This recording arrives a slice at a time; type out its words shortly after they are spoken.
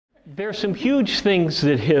There's some huge things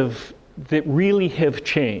that really have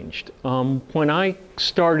changed. When I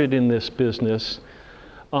started in this business,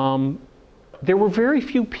 there were very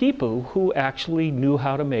few people who actually knew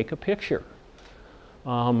how to make a picture.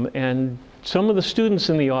 And some of the students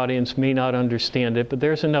in the audience may not understand it, but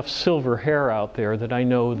there's enough silver hair out there that I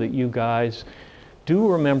know that you guys do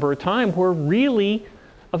remember a time where really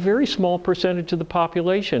a very small percentage of the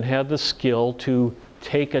population had the skill to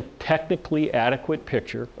take a technically adequate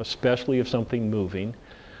picture, especially of something moving,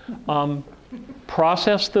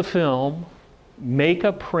 process the film, make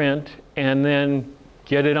a print, and then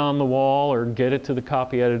get it on the wall or get it to the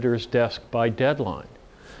copy editor's desk by deadline.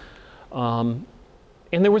 And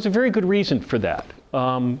there was a very good reason for that.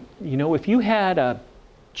 You know, if you had a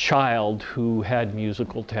child who had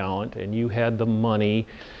musical talent and you had the money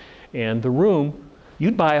and the room,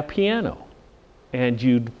 you'd buy a piano and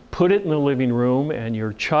you'd put it in the living room and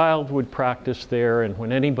your child would practice there, and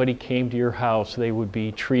when anybody came to your house they would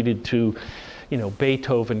be treated to, you know,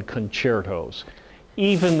 Beethoven concertos,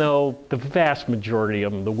 even though the vast majority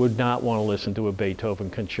of them would not want to listen to a Beethoven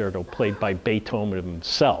concerto played by Beethoven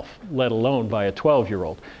himself, let alone by a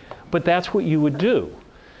 12-year-old. But that's what you would do.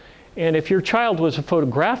 And if your child was a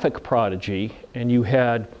photographic prodigy and you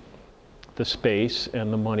had the space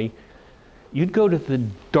and the money, you'd go to the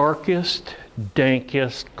darkest,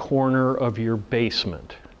 dankest corner of your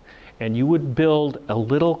basement and you would build a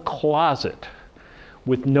little closet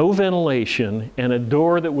with no ventilation and a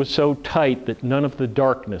door that was so tight that none of the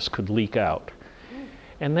darkness could leak out.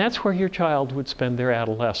 And that's where your child would spend their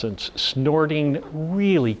adolescence, snorting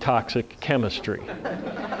really toxic chemistry.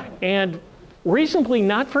 And reasonably,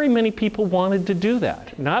 not very many people wanted to do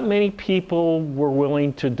that. Not many people were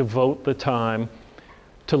willing to devote the time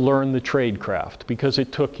to learn the trade craft because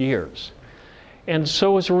it took years. And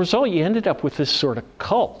so as a result, you ended up with this sort of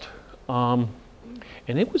cult. And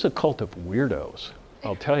it was a cult of weirdos.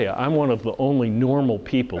 I'll tell you, I'm one of the only normal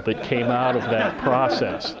people that came out of that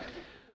process.